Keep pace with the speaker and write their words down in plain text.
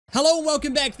Hello and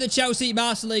welcome back to the Chelsea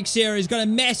Master League series. Got a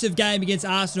massive game against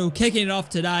Arsenal kicking it off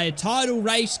today. A title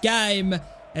race game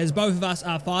as both of us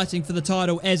are fighting for the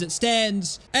title as it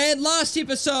stands. And last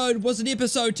episode was an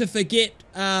episode to forget.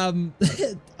 I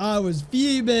was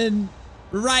fuming,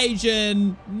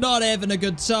 raging, not having a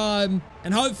good time.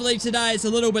 And hopefully today it's a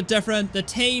little bit different. The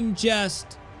team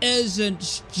just isn't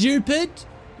stupid.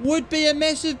 Would be a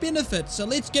massive benefit. So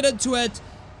let's get into it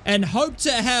and hope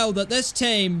to hell that this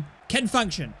team can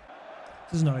function.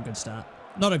 This is not a good start.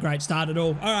 Not a great start at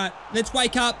all. All right, let's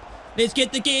wake up. Let's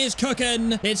get the gears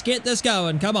cooking. Let's get this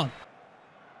going. Come on.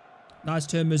 Nice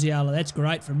turn, Musiala. That's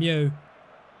great from you.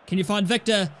 Can you find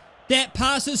Victor? That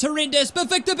pass is horrendous, but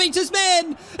Victor beats his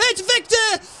man. It's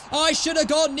Victor. I should have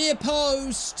gone near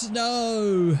post.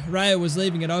 No. Raya was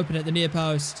leaving it open at the near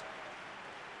post.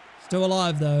 Still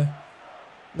alive, though.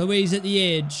 Luiz at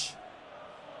the edge.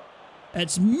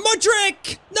 It's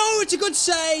Mudryk. No, it's a good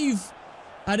save.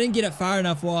 I didn't get it far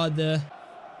enough wide there.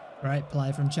 Great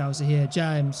play from Chelsea here.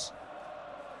 James.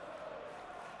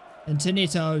 Into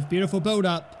Neto. Beautiful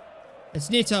build-up. It's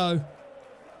Neto.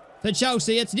 For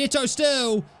Chelsea, it's Neto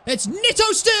still. It's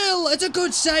Neto still. It's a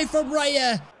good save from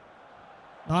Raya.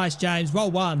 Nice, James. Well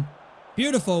won.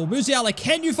 Beautiful. Musiala,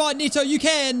 can you find Neto? You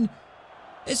can.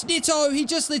 It's Neto. He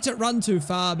just lets it run too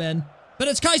far, man. But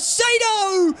it's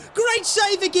Caicedo! Great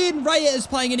save again! Raya is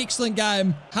playing an excellent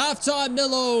game. Half-time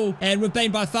 0-0. And we've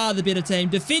been by far the better team.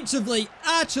 Defensively,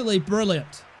 utterly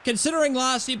brilliant. Considering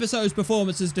last episode's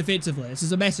performances defensively, this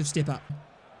is a massive step up.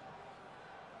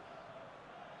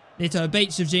 Neto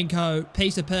beats Shevchenko.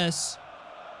 Piece of piss.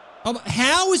 Oh,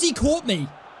 how has he caught me?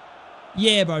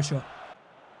 Yeah, bro, sure.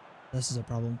 This is a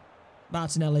problem.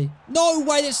 Martinelli. No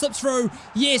way that slips through.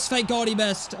 Yes, thank God he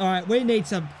missed. All right, we need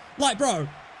some... Like, bro...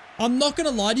 I'm not going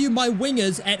to lie to you, my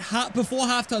wingers before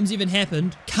halftime's even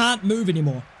happened can't move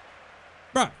anymore.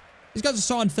 Bro, these guys are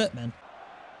signed fit, man.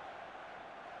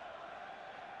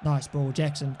 Nice ball,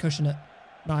 Jackson, cushion it.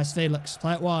 Nice, Felix,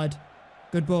 play it wide.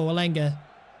 Good ball, Alenga.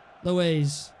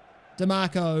 Luiz.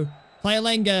 DeMarco. Play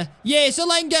Alenga. Yes,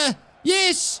 Alenga!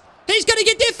 Yes! He's going to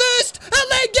get there first!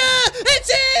 Alenga! It's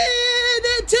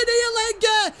in! Anthony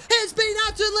Alenga has been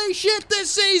utterly shit this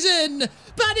season!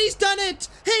 But he's done it!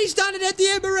 He's done it at the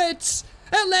Emirates!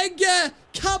 Alenga,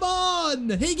 come on!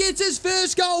 He gets his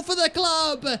first goal for the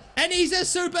club! And he's a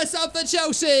super sub for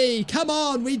Chelsea! Come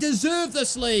on, we deserve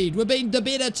this lead! We've been the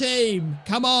better team!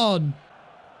 Come on!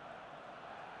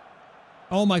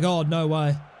 Oh my God, no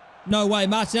way. No way,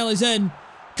 Martinelli's in.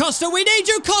 Costa, we need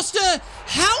you, Costa!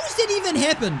 How has that even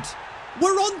happened?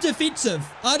 We're on defensive.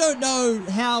 I don't know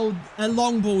how a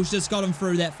long ball's just got him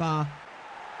through that far.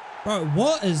 Bro,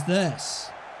 what is this?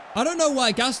 I don't know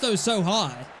why Gusto's so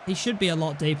high. He should be a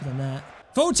lot deeper than that.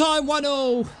 Full time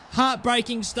 1-0.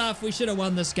 Heartbreaking stuff. We should have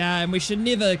won this game. We should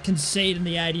never concede in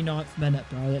the 89th minute,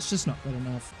 bro. That's just not good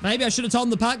enough. Maybe I should have told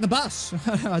him to park the bus.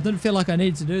 I didn't feel like I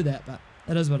needed to do that, but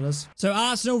it is what it is. So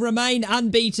Arsenal remain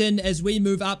unbeaten as we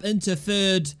move up into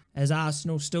third, as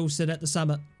Arsenal still sit at the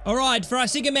summit. Alright, for our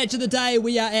second match of the day,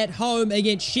 we are at home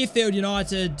against Sheffield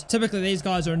United. Typically, these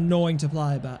guys are annoying to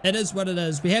play, but it is what it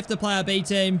is. We have to play our B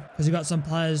team because we've got some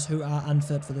players who are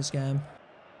unfit for this game.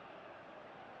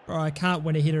 Bro, I can't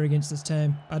win a header against this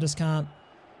team. I just can't.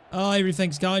 Oh,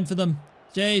 everything's going for them.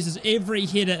 Jesus, every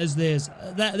header is theirs.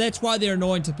 That's why they're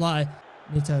annoying to play.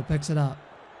 Neto picks it up.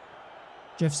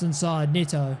 Jeff's inside.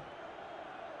 Neto.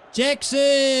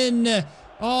 Jackson!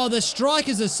 Oh, the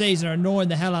strikers this season are annoying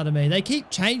the hell out of me. They keep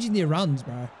changing their runs,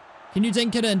 bro. Can you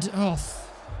dink it in? Oh.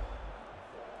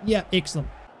 Yeah, excellent.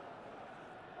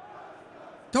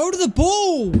 Go to the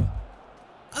ball!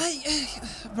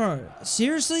 Bro,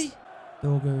 seriously?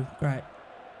 Dorgu, great.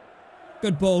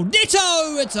 Good ball.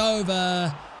 Neto! It's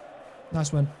over.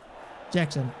 Nice one.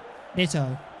 Jackson.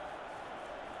 Neto.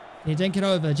 You dink it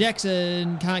over.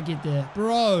 Jackson can't get there.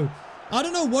 Bro. I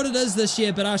don't know what it is this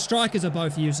year, but our strikers are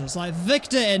both useless. Like,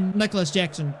 Victor and Nicholas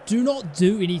Jackson do not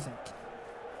do anything.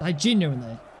 Like,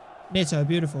 genuinely. Neto,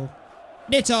 beautiful.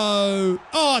 Neto!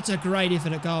 Oh, it's a great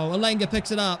effort at goal. Alenga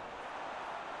picks it up.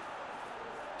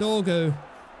 Dorgu.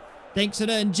 Dinks it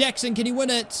in. Jackson, can he win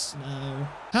it? No.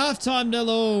 Half-time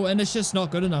 0-0, and it's just not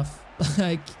good enough.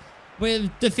 Like,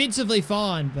 we're defensively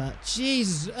fine, but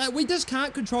Jesus, we just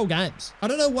can't control games. I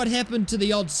don't know what happened to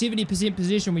the odd 70%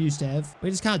 possession we used to have. We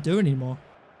just can't do it anymore.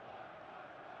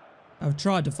 I've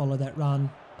tried to follow that run.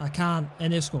 I can't,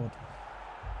 and they've scored.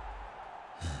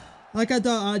 Like,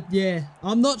 yeah.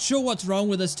 I'm not sure what's wrong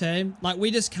with this team. Like,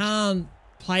 we just can't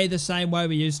play the same way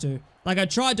we used to. Like, I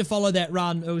tried to follow that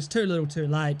run. It was too little too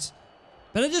late.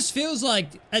 But it just feels like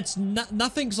it's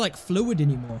nothing's, like, fluid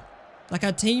anymore. Like,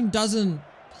 our team doesn't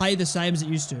play the same as it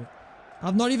used to.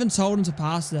 I've not even told him to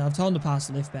pass there. I've told him to pass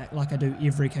the left back like I do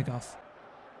every kickoff.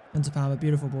 Into Palmer,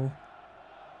 beautiful ball.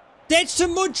 That's to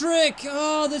Mudryk!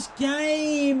 Oh, this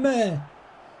game!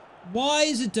 Why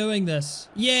is it doing this?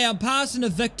 Yeah, I'm passing to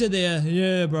Victor there.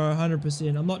 Yeah, bro,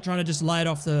 100%. I'm not trying to just lay it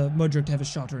off the Mudryk to have a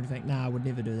shot or anything. Nah, I would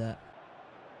never do that.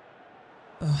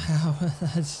 Oh, how?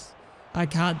 I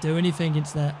can't do anything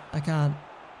against that. I can't.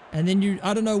 And then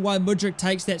I don't know why Mudryk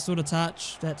takes that sort of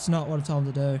touch. That's not what I told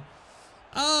him to do.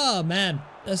 Oh, man.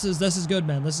 This is good,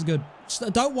 man. This is good.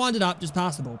 Just don't wind it up. Just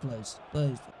pass the ball, please.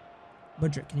 Please.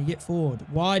 Mudryk, can you get forward?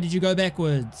 Why did you go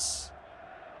backwards?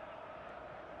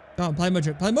 Go on, play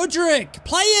Mudryk. Play Mudryk!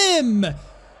 Play him!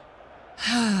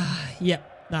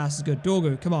 Yep. Nah, this is good.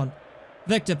 Dorgu, come on.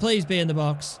 Victor, please be in the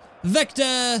box.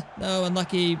 Victor! No,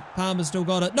 unlucky. Palmer's still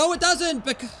got it. No, it doesn't!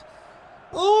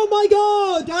 Oh my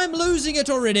god! I'm losing it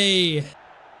already!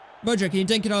 Mudryk, can you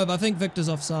dink it over? I think Victor's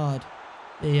offside.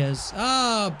 He is.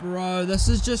 Ah, bro, this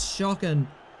is just shocking.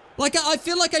 Like, I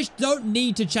feel like I don't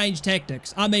need to change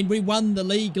tactics. I mean, we won the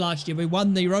league last year. We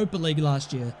won the Europa League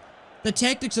last year. The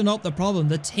tactics are not the problem.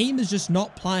 The team is just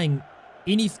not playing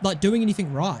doing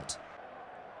anything right.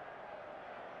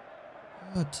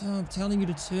 Oh, I'm telling you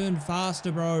to turn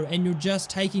faster, bro. And you're just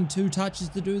taking 2 touches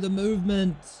to do the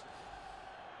movement.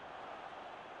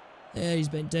 Yeah, he's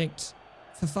been dinked.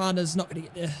 Fofana's not going to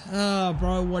get there. Oh,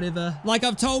 bro, whatever. Like,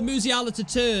 I've told Musiala to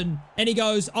turn, and he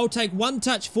goes, I'll take 1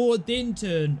 touch forward, then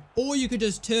turn. Or you could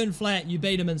just turn flat, you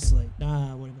beat him instantly.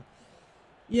 Nah, whatever.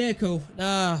 Yeah, cool.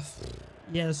 Nah,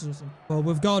 yeah, this is awesome. Well,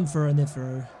 we've gone through and they're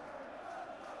through.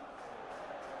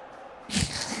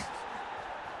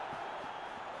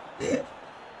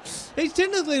 He's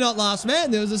technically not last man.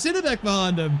 There was a centre-back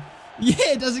behind him.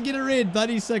 Yeah, doesn't get a red, but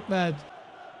he's sick, man.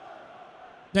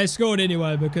 They scored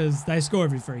anyway because they score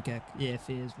every free kick. Yeah,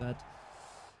 fairs, but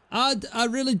I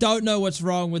really don't know what's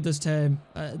wrong with this team.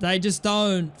 They just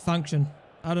don't function.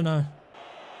 I don't know.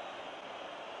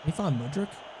 Can you find Mudryk?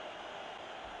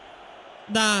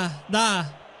 Nah.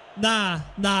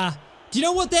 Do you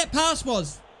know what that pass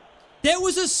was? That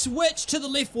was a switch to the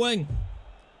left wing.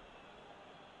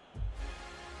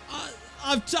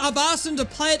 I've asked him to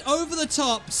play it over the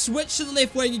top, switch to the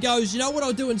left wing. He goes, you know what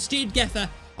I'll do instead, Gaffer?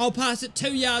 I'll pass it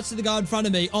 2 yards to the guy in front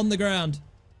of me on the ground.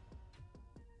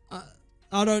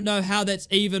 I don't know how that's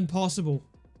even possible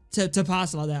to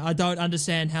pass it like that. I don't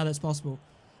understand how that's possible.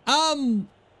 I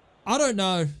don't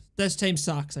know. This team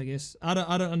sucks, I guess. I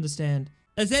don't understand.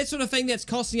 It's that sort of thing that's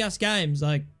costing us games.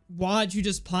 Like, why aren't you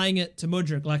just playing it to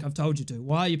Mudryk like I've told you to?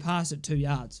 Why are you pass it 2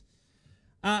 yards?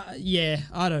 Yeah,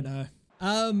 I don't know.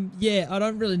 Yeah, I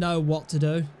don't really know what to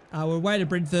do. We're away to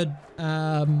Brentford.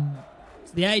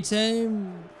 The A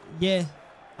team, yeah.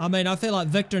 I mean, I feel like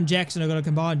Victor and Jackson are going to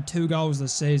combine 2 goals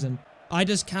this season. I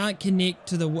just can't connect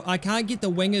to I can't get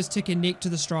the wingers to connect to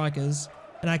the strikers,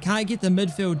 and I can't get the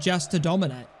midfield just to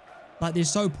dominate. Like, they're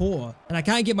so poor. And I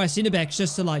can't get my centre-backs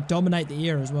just to, like, dominate the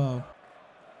air as well.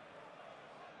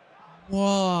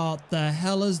 What the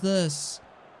hell is this?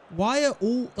 Why are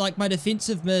all, like, my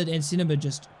defensive mid and centre mid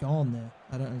just gone there?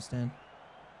 I don't understand.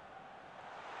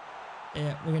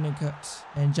 Yeah, we're getting cooked.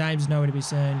 And James is nowhere to be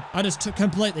seen. I just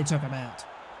completely took him out.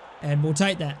 And we'll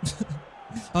take that.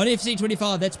 On FC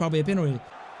 25, that's probably a penalty.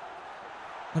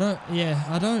 I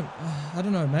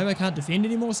don't know. Maybe I can't defend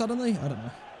anymore suddenly? I don't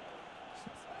know.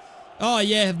 Oh,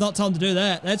 yeah, have not time to do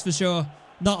that. That's for sure.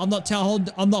 No, I'm not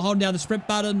holding down the sprint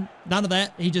button. None of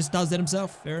that. He just does that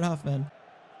himself. Fair enough, man.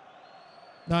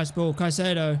 Nice ball.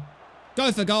 Caicedo.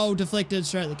 Go for goal. Deflected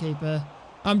straight at the keeper.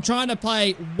 I'm trying to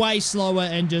play way slower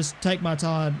and just take my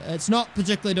time. It's not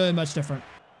particularly doing much different.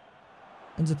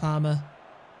 Into Palmer.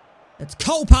 It's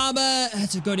Cole Palmer.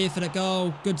 That's a good effort at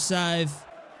goal. Good save.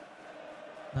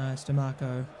 Nice,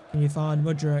 DeMarco. Can you find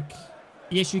Mudryk?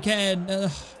 Yes, you can.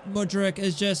 Mudryk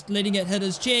is just letting it hit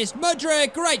his chest.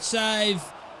 Mudryk, great save.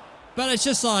 But it's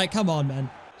just like, come on,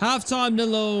 man. Half-time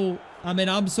 0-0. I mean,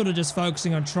 I'm sort of just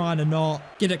focusing on trying to not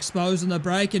get exposed on the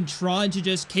break and trying to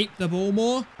just keep the ball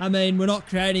more. I mean, we're not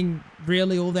creating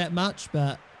really all that much,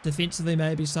 but defensively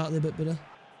maybe slightly a bit better.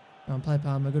 Go on, play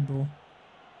Palmer. Good ball.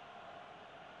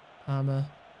 Palmer.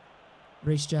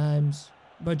 Reece James.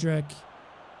 Mudryk.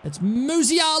 It's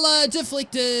Musiala.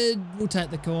 Deflected. We'll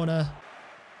take the corner.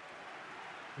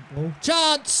 Good ball.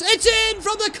 Chance. It's in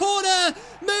from the corner.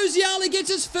 Musiala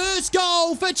gets his first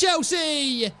goal for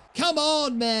Chelsea. Come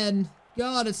on, man.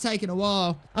 God, it's taken a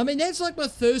while. I mean, that's like my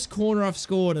first corner I've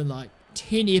scored in like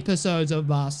 10 episodes of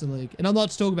Master League. And I'm not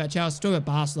just talking about Chelsea, I'm talking about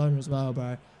Barcelona as well,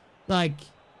 bro. Like,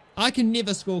 I can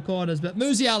never score corners, but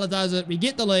Musiala does it. We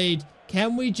get the lead.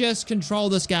 Can we just control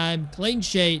this game, clean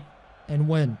sheet, and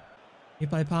win? You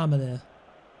play Palmer there.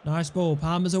 Nice ball.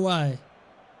 Palmer's away.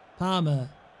 Palmer.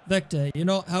 Victor, you're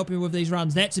not helping with these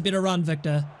runs. That's a better run,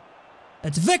 Victor.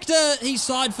 It's Victor. He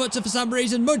side foots it for some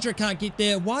reason. Mudryk can't get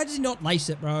there. Why does he not lace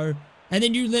it, bro? And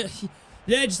then you let...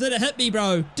 Yeah, just let it hit me,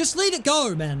 bro. Just let it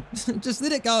go, man. Just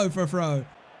let it go for a throw.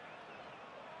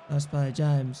 Nice play,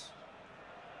 James.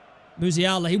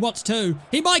 Musiala, he wants two.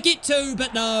 He might get two,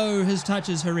 but no. His touch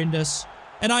is horrendous.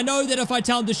 And I know that if I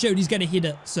tell him to shoot, he's going to hit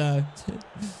it, so...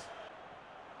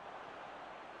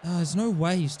 there's no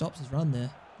way he stops his run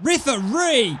there.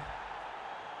 Referee!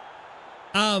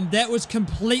 That was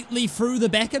completely through the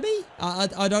back of me.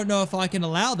 I don't know if I can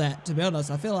allow that, to be honest.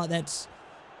 I feel like that's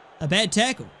a bad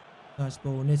tackle. Nice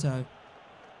ball, Neto.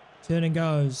 Turn and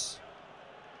goes.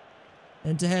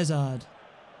 Into Hazard.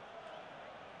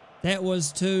 That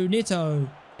was to Neto.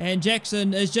 And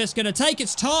Jackson is just going to take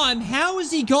its time. How has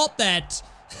he got that?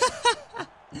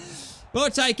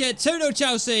 We'll take it. 2-0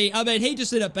 Chelsea. I mean, he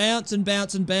just let it bounce and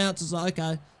bounce and bounce. It's like,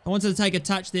 okay. I wanted to take a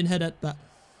touch, then hit it, but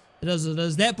it is what it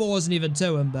is. That ball wasn't even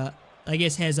to him, but I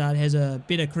guess Hazard has a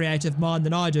better creative mind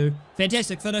than I do.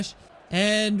 Fantastic finish.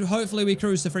 And hopefully we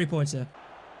cruise to 3 points here.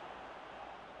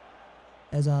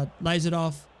 Hazard lays it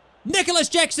off. Nicholas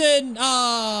Jackson!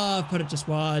 Put it just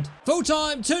wide. Full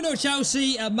time, 2-0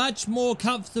 Chelsea, a much more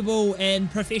comfortable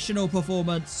and professional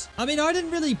performance. I mean, I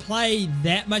didn't really play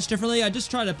that much differently. I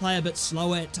just tried to play a bit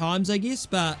slower at times, I guess,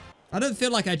 but I don't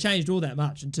feel like I changed all that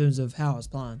much in terms of how I was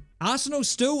playing. Arsenal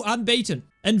still unbeaten.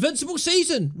 Invincible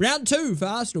season. Round 2 for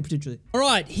Arsenal, potentially. All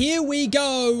right, here we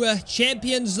go.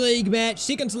 Champions League match.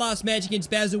 Second to last match against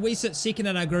Basel. We sit second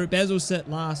in our group. Basel sit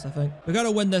last, I think. We've got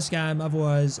to win this game.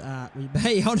 Otherwise, we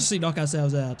may honestly knock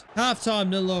ourselves out.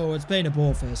 Half-time 0-0. It's been a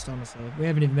ball fest, honestly. We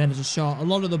haven't even managed a shot. A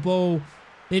lot of the ball,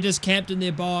 they're just camped in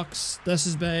their box. This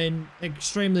has been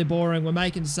extremely boring. We're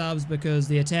making subs because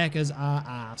the attackers are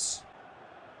arse.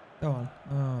 Go on.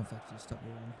 Oh, fuck you. Stop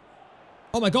your run.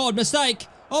 Oh my god, mistake!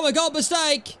 Oh my god,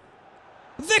 mistake!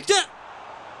 Victor!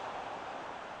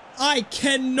 I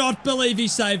cannot believe he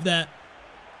saved that.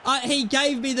 He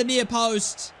gave me the near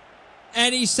post,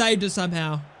 and he saved it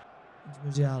somehow.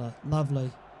 It's Musiala.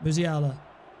 Lovely. Musiala.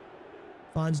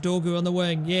 Finds Dorgu on the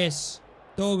wing. Yes.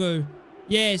 Dorgu.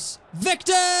 Yes.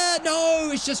 Victor!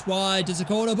 No! It's just wide. It's a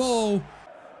corner ball.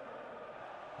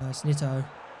 Nice, Neto.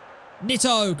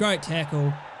 Neto! Great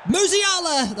tackle.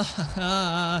 Musiala!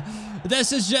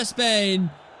 This has just been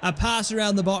a pass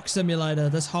around the box simulator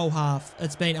this whole half.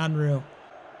 It's been unreal.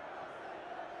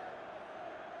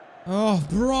 Oh,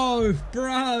 bro.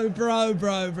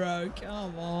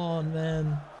 Come on,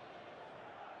 man.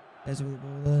 There's the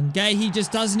ball in. Gahey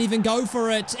just doesn't even go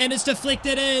for it, and it's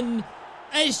deflected in.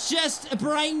 It's just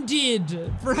brain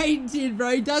dead. Brain dead,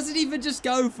 bro. He doesn't even just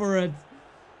go for it.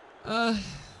 I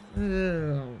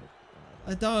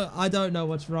don't know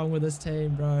what's wrong with this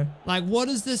team, bro. Like, what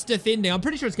is this defending? I'm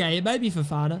pretty sure it's Gahey. It may be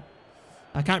Fofana.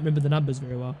 I can't remember the numbers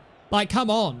very well. Like, come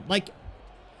on. Like,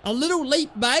 a little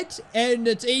leap, mate, and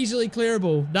it's easily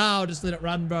clearable. No, I'll just let it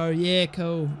run, bro. Yeah,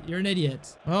 cool. You're an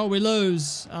idiot. Oh, we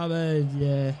lose. I mean,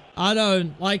 yeah. I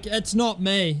don't, like, it's not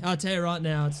me. I'll tell you right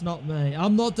now, it's not me.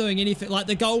 I'm not doing anything. Like,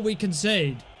 the goal we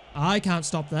concede, I can't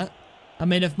stop that. I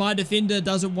mean, if my defender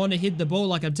doesn't want to hit the ball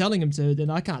like I'm telling him to, then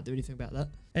I can't do anything about that.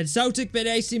 And Celtic beat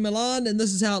AC Milan, and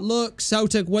this is how it looks.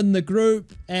 Celtic win the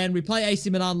group, and we play AC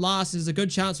Milan last. There's a good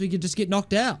chance we could just get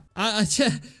knocked out.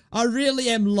 I really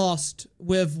am lost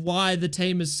with why the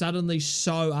team is suddenly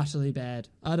so utterly bad.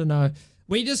 I don't know.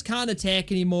 We just can't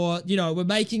attack anymore. You know, we're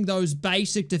making those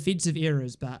basic defensive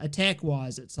errors, but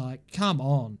attack-wise, it's like, come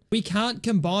on. We can't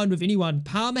combine with anyone.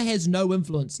 Palmer has no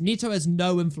influence. Neto has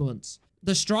no influence.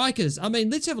 The strikers, I mean,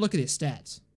 let's have a look at their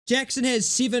stats. Jackson has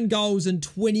 7 goals in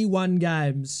 21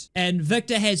 games. And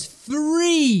Victor has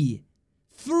 3.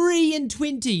 3 in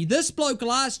 20. This bloke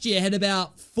last year had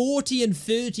about 40 and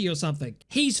 30 or something.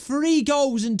 He's 3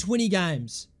 goals in 20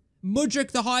 games.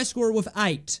 Mudryk, the high scorer, with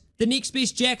 8. The next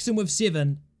best, Jackson, with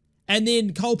 7. And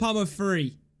then Cole Palmer with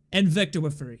 3. And Victor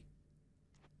with 3.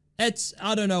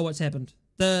 I don't know what's happened.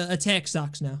 The attack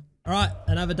sucks now. Alright,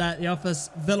 another day at the office.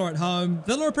 Villa at home.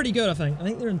 Villa are pretty good, I think. I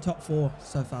think they're in top 4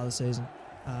 so far this season.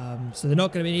 So they're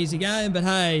not going to be an easy game, but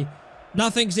hey,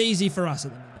 nothing's easy for us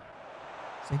at the moment.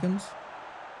 Seconds.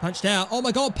 Punched out. Oh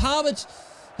my god, Palmer.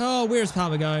 Oh, where's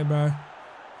Palmer going, bro?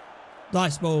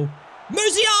 Nice ball.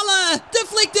 Musiala!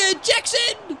 Deflected!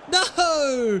 Jackson!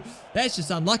 No! That's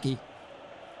just unlucky.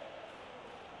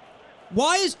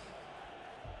 Why is...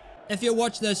 If you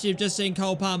watch this, you've just seen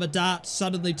Cole Palmer dart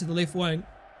suddenly to the left wing.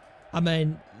 I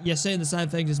mean, you're seeing the same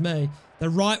things as me. The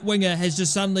right winger has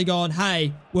just suddenly gone,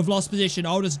 hey, we've lost possession.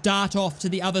 I'll just dart off to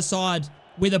the other side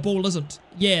where the ball isn't.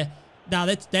 Yeah. No,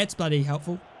 that's bloody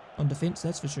helpful on defense,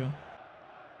 that's for sure.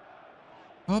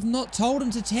 I've not told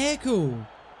him to tackle.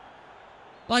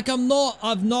 Like, I'm not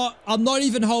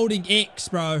even holding X,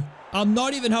 bro. I'm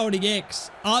not even holding X.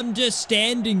 I'm just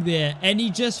standing there and he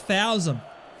just fouls him.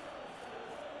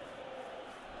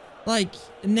 Like,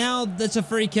 now that's a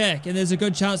free kick and there's a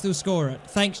good chance they'll score it.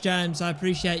 Thanks, James. I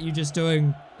appreciate you just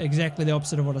doing exactly the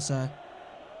opposite of what I say.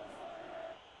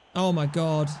 Oh my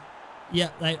God.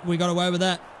 Yep, we got away with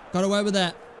that. Got away with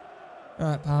that. All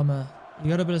right, Palmer. You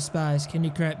got a bit of space. Can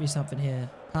you crack me something here?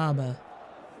 Palmer.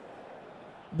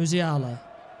 Musiala.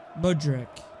 Mudryk.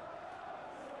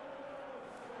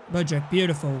 Mudryk,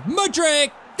 beautiful.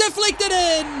 Mudryk! Deflected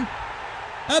in!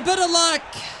 A bit of luck.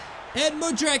 And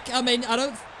Mudryk, I mean,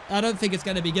 I don't think it's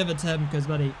going to be given to him because,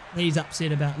 buddy, he's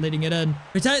upset about letting it in.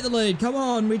 We take the lead. Come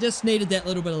on. We just needed that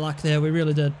little bit of luck there. We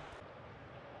really did.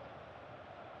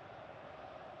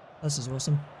 This is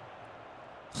awesome.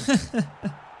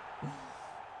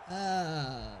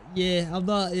 Yeah, I'm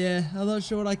not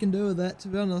sure what I can do with that, to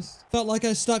be honest. Felt like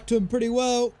I stuck to him pretty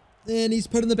well, and he's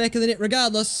put in the back of the net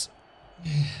regardless.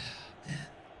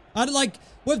 I don't like,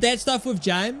 with that stuff with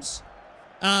James,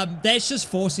 that's just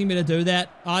forcing me to do that.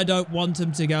 I don't want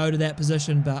him to go to that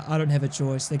position, but I don't have a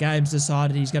choice. The game's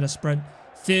decided he's going to sprint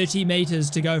 30 meters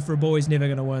to go for a ball he's never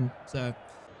going to win. So,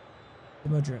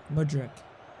 Mudryk.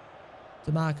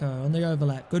 DeMarco on the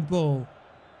overlap. Good ball.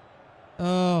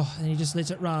 Oh, and he just lets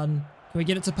it run. Can we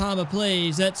get it to Palmer,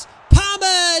 please? It's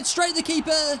Palmer! It's straight to the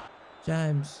keeper.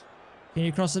 James, can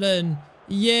you cross it in?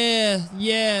 Yeah.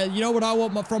 You know what I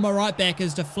want from my right back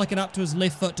is to flick it up to his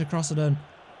left foot to cross it in.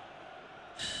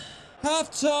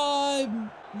 Half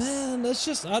time. Man, it's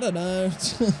just, I don't know.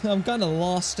 I'm kind of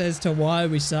lost as to why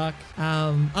we suck.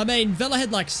 I mean, Villa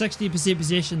had like 60%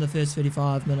 possession the first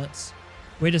 35 minutes.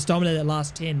 We just dominated the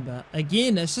last 10, but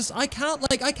again, it's just, I can't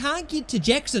get to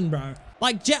Jackson, bro.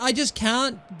 Like, I just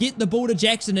can't get the ball to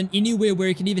Jackson in anywhere where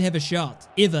he can even have a shot,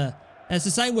 ever. And it's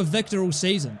the same with Victor all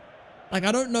season. Like,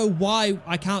 I don't know why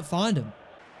I can't find him.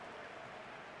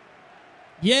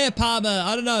 Yeah, Palmer,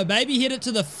 I don't know, maybe hit it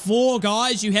to the 4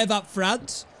 guys you have up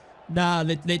front. Nah,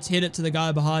 let's hit it to the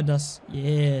guy behind us.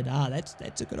 Yeah, nah,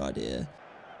 that's a good idea.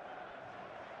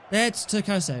 That's to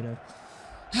Caicedo.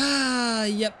 Ah,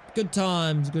 yep, good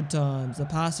times, good times. The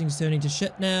passing's turning to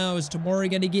shit now. Is Tomori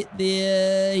going to get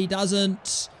there? He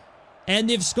doesn't. And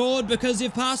they've scored because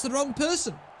they've passed the wrong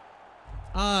person.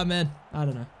 Ah, man, I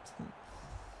don't know.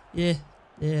 Yeah.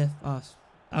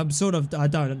 I'm sort of, I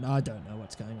don't know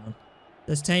what's going on.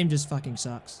 This team just fucking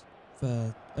sucks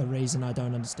for a reason I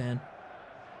don't understand.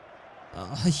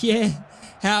 Yeah,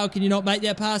 how can you not make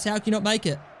that pass? How can you not make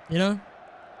it? You know?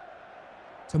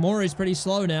 Tomori's pretty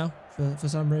slow now. For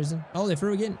some reason. Oh, they're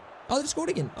through again. Oh, they've scored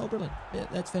again. Oh, brilliant. Yeah,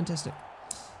 that's fantastic.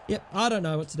 Yep, I don't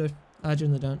know what to do. I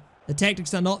genuinely don't. The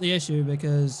tactics are not the issue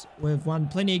because we've won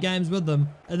plenty of games with them.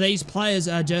 These players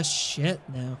are just shit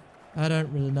now. I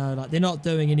don't really know. Like, they're not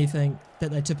doing anything that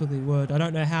they typically would. I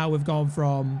don't know how we've gone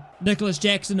from Nicholas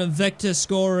Jackson and Victor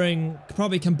scoring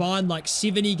probably combined like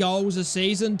 70 goals a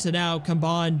season to now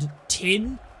combined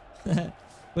 10.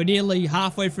 We're nearly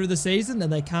halfway through the season and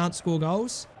they can't score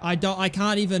goals. I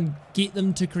can't even get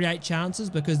them to create chances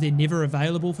because they're never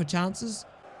available for chances.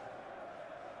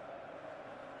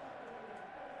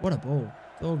 What a ball.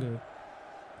 It's all good.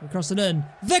 We cross it in.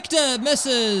 Victor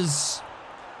misses!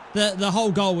 The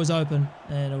whole goal was open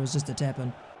and it was just a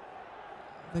tap-in.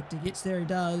 Victor gets there, he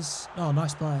does. Oh,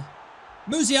 nice play.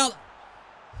 Musiala!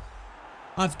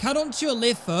 I've cut onto your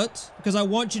left foot because I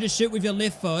want you to shoot with your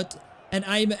left foot. And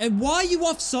aim it. And why are you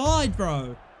offside,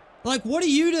 bro? Like, what are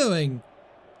you doing?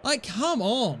 Like, come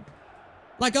on.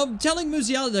 Like, I'm telling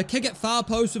Musiala to kick it far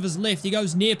post with his left. He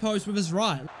goes near post with his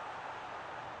right.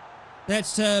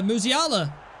 That's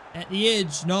Musiala at the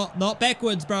edge. Not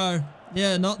backwards, bro.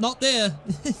 Yeah, not there.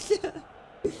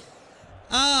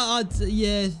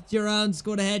 Yeah, Duran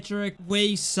scored a hat-trick.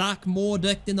 We suck more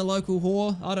dick than the local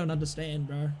whore. I don't understand,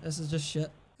 bro. This is just shit.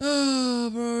 Oh,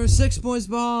 bro. 6 points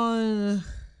behind.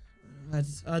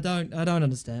 I don't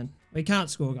understand. We can't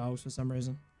score goals for some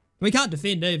reason. We can't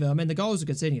defend either. I mean, the goals we're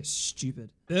conceding are stupid.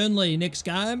 Burnley next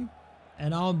game,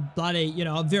 and I'm bloody, you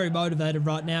know, I'm very motivated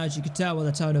right now, as you can tell by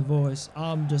the tone of voice.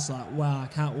 I'm just like, wow, I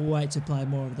can't wait to play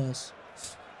more of this.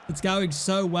 It's going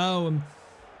so well. I'm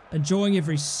enjoying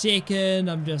every second.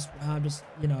 I'm just,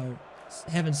 you know,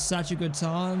 having such a good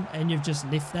time, and you've just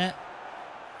left that.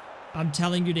 I'm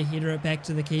telling you to header it back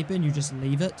to the keeper, and you just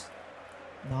leave it.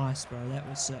 Nice, bro. That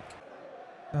was sick.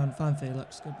 Go on, find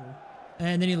Felix. Good ball.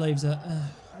 And then he leaves it. Oh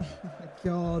my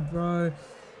God, bro.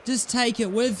 Just take it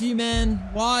with you, man.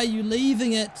 Why are you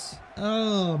leaving it?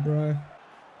 Oh, bro.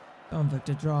 Go on,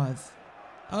 Victor. Drive.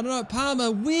 I don't know.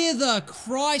 Palmer, where the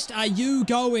Christ are you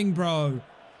going, bro?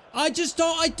 I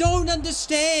don't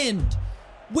understand.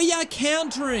 We are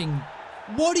countering.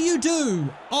 What do?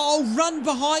 I'll run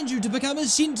behind you to become a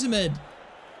centre mid.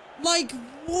 Like,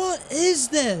 what is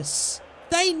this?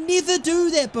 They never do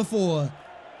that before.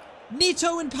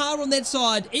 Neto and Parr on that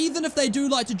side, even if they do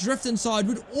like to drift inside,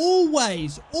 would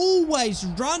always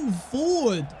run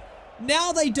forward.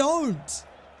 Now they don't.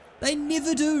 They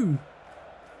never do.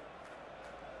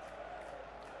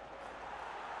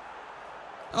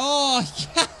 Oh,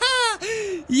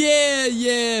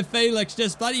 yeah, Felix,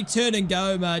 just bloody turn and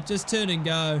go, mate. Just turn and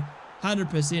go.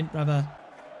 100%, brother.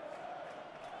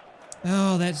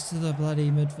 Oh, that's to the bloody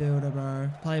midfielder,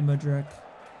 bro. Play Mudryk.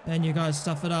 And you guys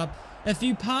stuff it up. If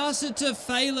you pass it to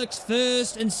Felix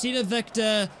first instead of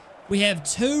Victor, we have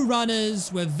 2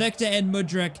 runners with Victor and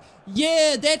Mudryk.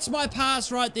 Yeah, that's my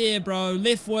pass right there, bro.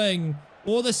 Left wing.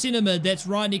 Or the centre mid that's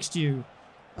right next to you.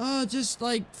 Oh, just,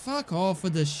 like, fuck off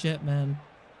with this shit, man.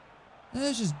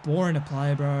 It's just boring to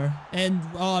play, bro. And,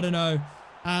 oh, I don't know.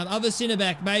 Other centre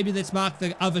back, maybe let's mark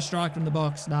the other striker in the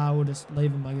box. Nah, we'll just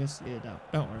leave him, I guess. Yeah, no,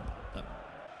 don't worry about it.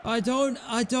 I don't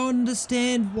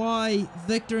understand why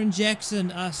Victor and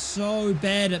Jackson are so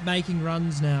bad at making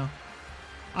runs now.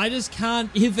 I just can't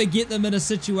ever get them in a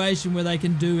situation where they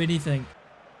can do anything.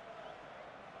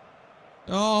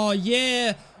 Oh,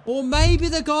 yeah. Or maybe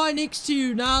the guy next to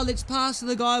you. Nah, let's pass to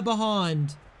the guy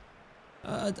behind.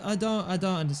 I don't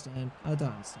understand. I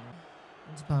don't understand.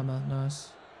 It's Palmer. Nice.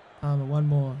 Palmer, one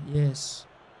more. Yes.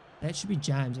 That should be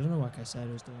James. I don't know why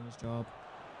Casato's doing his job.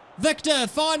 Victor,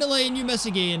 finally, and you miss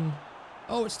again.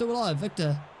 Oh, it's still alive.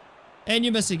 Victor. And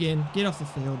you miss again. Get off the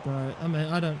field, bro. I mean,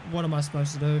 what am I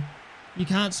supposed to do? You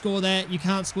can't score that. You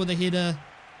can't score the header.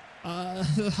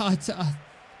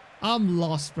 I'm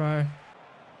lost, bro.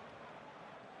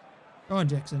 Go on,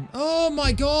 Jackson. Oh,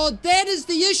 my God. That is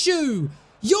the issue.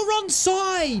 You're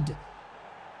onside.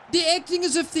 They're acting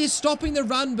as if they're stopping the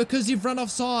run because you've run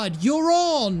offside. You're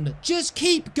on. Just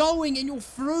keep going and you're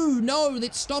through. No,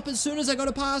 let's stop as soon as I got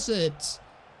to pass it.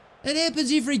 It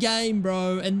happens every game,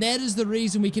 bro. And that is the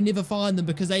reason we can never find them,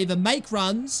 because they either make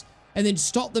runs and then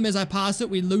stop them as I pass it,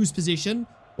 we lose possession,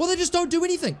 or they just don't do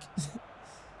anything.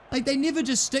 Like, they never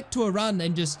just stick to a run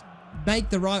and just make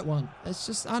the right one. It's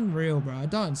just unreal, bro. I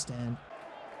don't understand.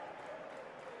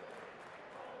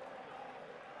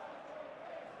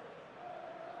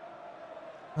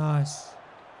 Nice.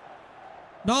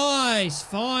 Nice!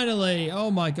 Finally!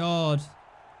 Oh my God.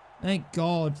 Thank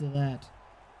God for that.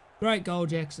 Great goal,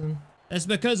 Jackson. It's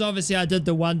because obviously I did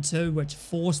the 1-2, which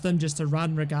forced them just to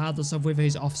run regardless of whether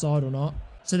he's offside or not.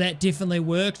 So that definitely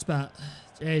worked, but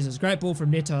Jesus, great ball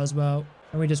from Neto as well.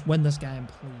 And we just win this game,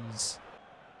 please.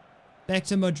 Back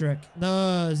to Mudryk.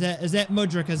 No, is that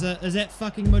Mudryk? Is that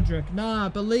fucking Mudryk? Nah, I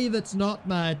believe it's not,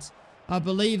 mate. I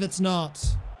believe it's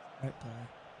not. Great play.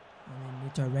 And then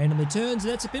Neto randomly turns,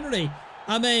 and that's a penalty.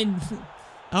 I mean,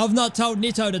 I've not told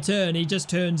Neto to turn. He just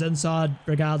turns inside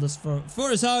regardless for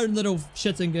his own little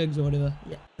shits and gigs or whatever.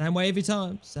 Yeah. Same way every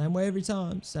time. Same way every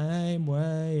time. Same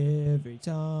way every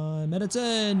time. And it's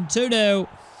in. 2-0.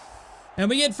 And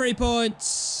we get 3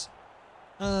 points.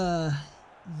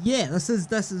 Yeah, this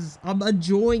is, I'm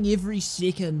enjoying every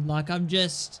second. Like, I'm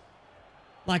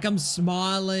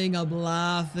smiling, I'm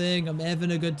laughing, I'm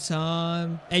having a good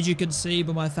time. As you can see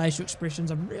by my facial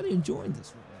expressions, I'm really enjoying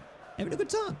this right now. Having a good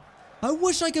time. I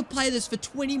wish I could play this for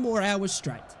 20 more hours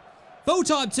straight. Full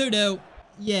time 2-0.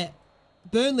 Yeah,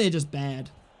 Burnley are just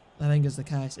bad, I think is the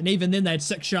case. And even then they had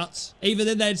 6 shots.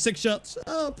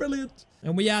 Oh, brilliant.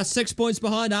 And we are 6 points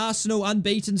behind Arsenal,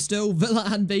 unbeaten still. Villa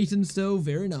unbeaten still.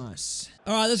 Very nice.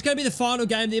 All right, this is going to be the final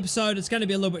game of the episode. It's going to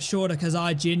be a little bit shorter because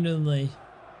I genuinely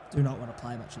do not want to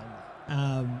play much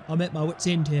longer. I'm at my wit's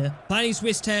end here. Playing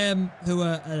West Ham, who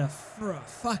are at a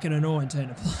fucking annoying turn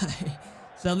to play.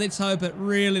 So let's hope it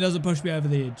really doesn't push me over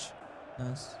the edge.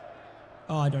 Nice.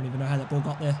 Oh, I don't even know how that ball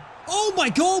got there. Oh my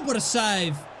God, what a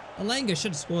save. Alanga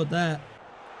should have scored that.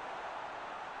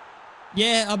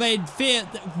 Yeah, I mean, fair,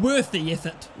 worth the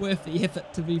effort. Worth the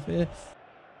effort, to be fair.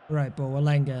 Great ball,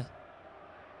 Alanga.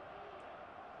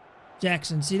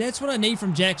 Jackson. See, that's what I need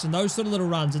from Jackson. Those sort of little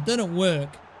runs. It didn't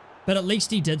work, but at least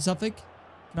he did something.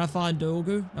 Can I find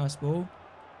Dorgu? Nice ball.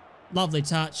 Lovely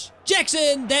touch.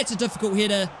 Jackson! That's a difficult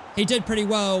header. He did pretty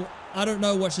well. I don't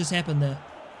know what just happened there.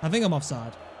 I think I'm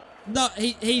offside. No,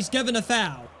 he's given a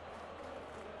foul.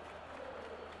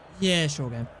 Yeah, sure,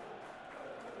 game.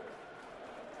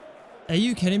 Are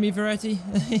you kidding me, Verratti?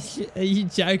 Are you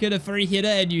joking? A free header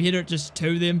and you hit it just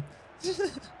to them?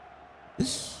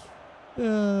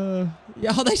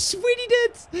 Yeah, oh, they sweated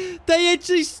it.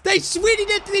 They sweated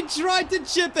it and then tried to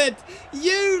chip it.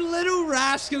 You little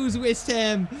rascals, West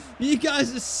Ham. You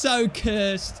guys are so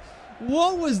cursed.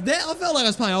 What was that? I felt like I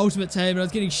was playing Ultimate Team and I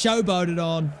was getting showboated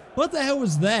on. What the hell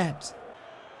was that?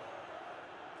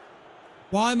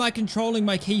 Why am I controlling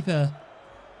my keeper?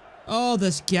 Oh,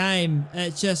 this game.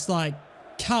 It's just like,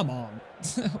 come on.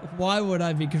 Why would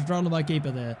I be controlling my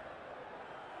keeper there?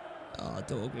 Oh,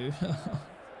 Dorgu.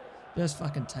 Just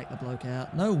fucking take the bloke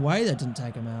out. No way they didn't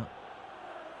take him out.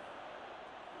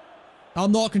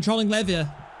 I'm not controlling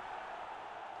Lavia.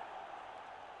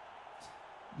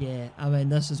 Yeah, I mean,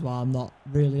 this is why I'm not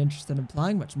really interested in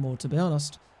playing much more, to be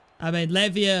honest. I mean,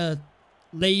 Lavia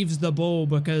leaves the ball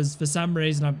because for some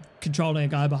reason I'm controlling a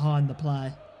guy behind the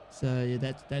play. So,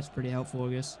 yeah, that's pretty helpful,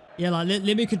 I guess. Yeah, like, let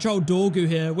me control Dorgu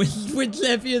here when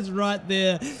Lavia's right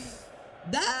there.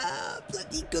 Nah,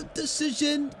 bloody good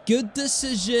decision. Good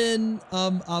decision.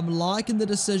 I'm liking the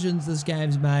decisions this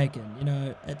game's making. You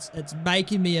know, it's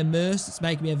making me immersed. It's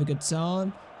making me have a good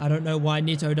time. I don't know why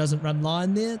Neto doesn't run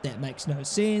line there. That makes no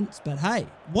sense. But hey,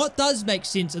 what does make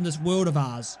sense in this world of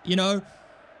ours? You know,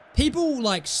 people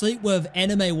like sleep with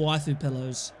anime waifu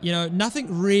pillows. You know,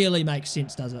 nothing really makes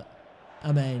sense, does it?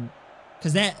 I mean,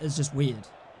 because that is just weird.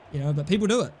 You know, but people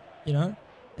do it. You know,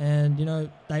 and you know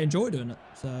they enjoy doing it.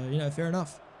 So you know, fair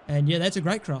enough. And yeah, that's a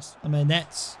great cross. I mean,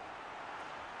 that's,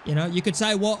 you know, you could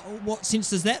say what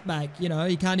sense does that make? You know,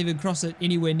 you can't even cross it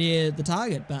anywhere near the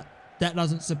target, but that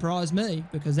doesn't surprise me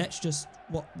because that's just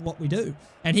what we do.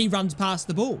 And he runs past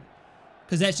the ball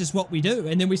because that's just what we do.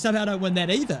 And then we somehow don't win that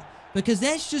either because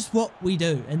that's just what we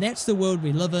do. And that's the world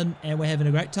we live in and we're having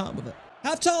a great time with it.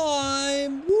 Half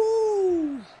time.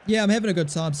 Woo. Yeah, I'm having a good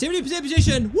time. 70%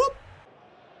 possession. Whoop.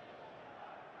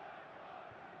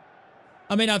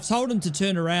 I mean, I've told him to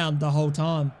turn around the whole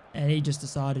time and he just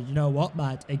decided, you know what,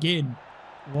 mate, again,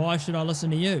 why should I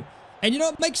listen to you? And you know,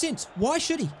 it makes sense. Why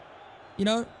should he? You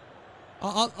know,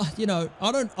 you know,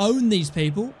 I don't own these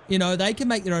people. You know, they can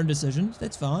make their own decisions.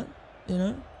 That's fine.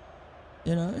 You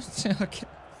know,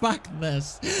 fuck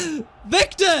this.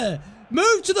 Victor,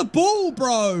 move to the ball,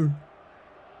 bro.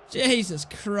 Jesus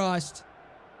Christ.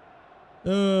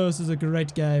 Oh, this is a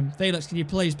great game. Felix, can you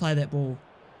please play that ball?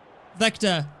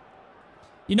 Victor.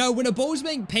 You know, when a ball's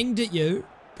being pinged at you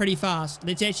pretty fast,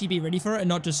 let's actually be ready for it and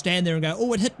not just stand there and go,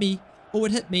 oh, it hit me. Oh,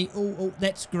 it hit me. Oh,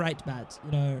 that's great, mate.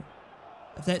 You know,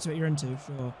 if that's what you're into,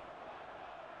 sure.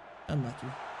 Unlucky.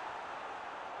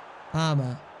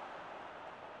 Palmer.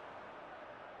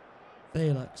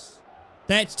 Felix.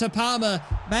 That's to Palmer.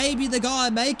 Maybe the guy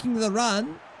making the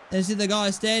run instead of the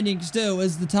guy standing still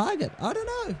is the target. I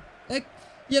don't know.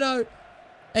 You know,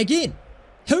 again,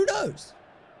 who knows?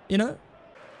 You know?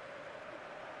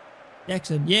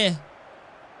 Jackson, yeah.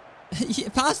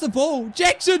 Pass the ball.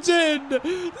 Jackson's in.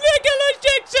 Nicholas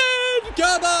Jackson.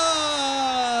 Come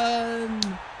on.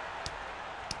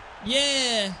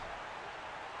 Yeah.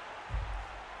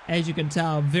 As you can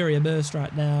tell, I'm very immersed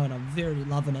right now and I'm very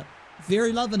loving it.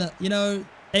 Very loving it. You know,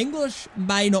 English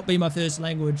may not be my first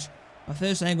language. My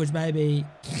first language may be,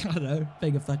 I don't know,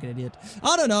 being a fucking idiot.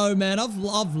 I don't know, man. I've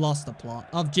lost the plot.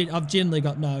 I've generally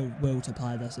got no will to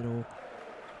play this at all.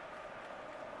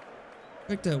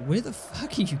 Victor, where the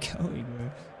fuck are you going,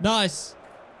 bro? Nice.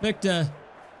 Victor.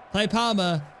 Play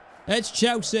Palmer. It's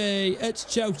Chelsea. It's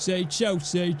Chelsea.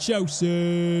 Chelsea.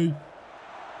 Chelsea.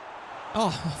 Oh,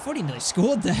 I thought he nearly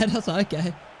scored that. I was like,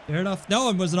 okay. Fair enough. No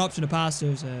one was an option to pass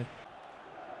to, so.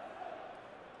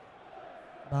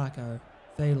 Marco.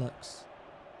 Felix.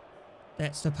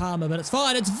 That's to Palmer, but it's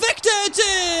fine. It's Victor. It's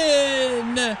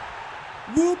in.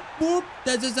 Whoop, whoop.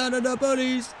 That's the sound of the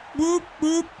buddies. Whoop,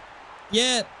 whoop.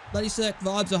 Yeah. Bloody sick.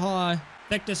 Vibes are high.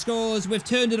 Victor scores. We've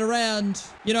turned it around.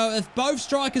 You know, if both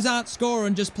strikers aren't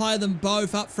scoring, just play them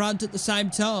both up front at the same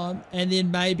time, and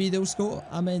then maybe they'll score.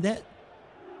 I mean, that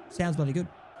sounds bloody good.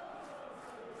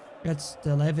 That's to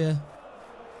Lavia.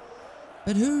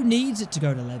 But who needs it to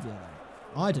go to Lavia,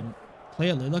 though? I didn't.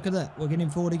 Clearly. Look at that. We're getting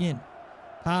forward again.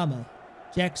 Palmer.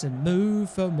 Jackson. Move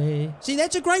for me. See,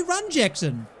 that's a great run,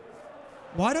 Jackson.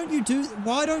 Why don't you do...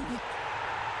 Why don't you...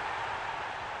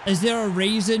 Is there a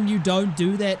reason you don't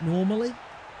do that normally?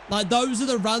 Like, those are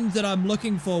the runs that I'm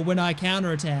looking for when I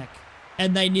counterattack,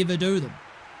 and they never do them.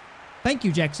 Thank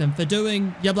you, Jackson, for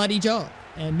doing your bloody job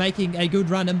and making a good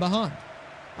run in behind.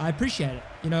 I appreciate it.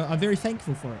 You know, I'm very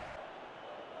thankful for it.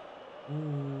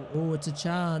 Oh, it's a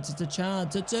chance. It's a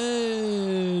chance. It's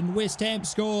in. West Ham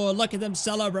score. Look at them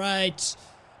celebrate.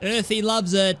 Earthy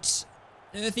loves it.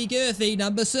 Earthy Girthy,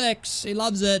 number 6. He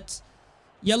loves it.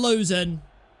 You're losing.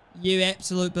 You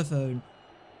absolute buffoon.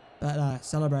 But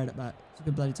celebrate it, mate. It's a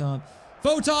good bloody time.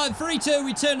 Full time, 3-2.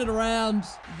 We turned it around.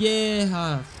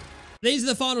 Yeah. These are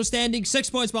the final standings. 6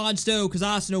 points behind still because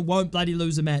Arsenal won't bloody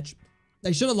lose a match.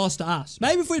 They should have lost to us.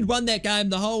 Maybe if we'd won that game,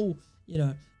 the whole you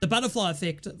know, the butterfly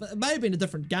effect. It may have been a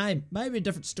different game, maybe a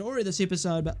different story this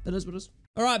episode, but it is what it is.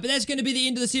 All right, but that's going to be the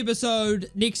end of this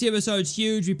episode. Next episode's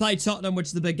huge. We play Tottenham, which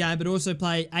is the big game, but also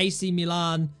play AC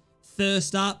Milan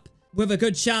first up. With a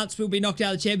good chance we'll be knocked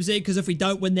out of the Champions League, because if we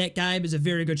don't win that game, there's a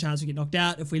very good chance we get knocked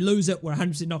out. If we lose it, we're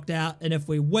 100% knocked out. And if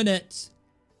we win it,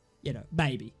 you know,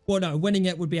 maybe. Well, no, winning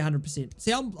it would be 100%.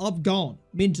 See, I'm gone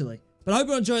mentally. But I hope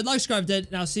you enjoyed. Like, subscribe, did,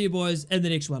 and I'll see you boys in the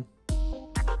next one.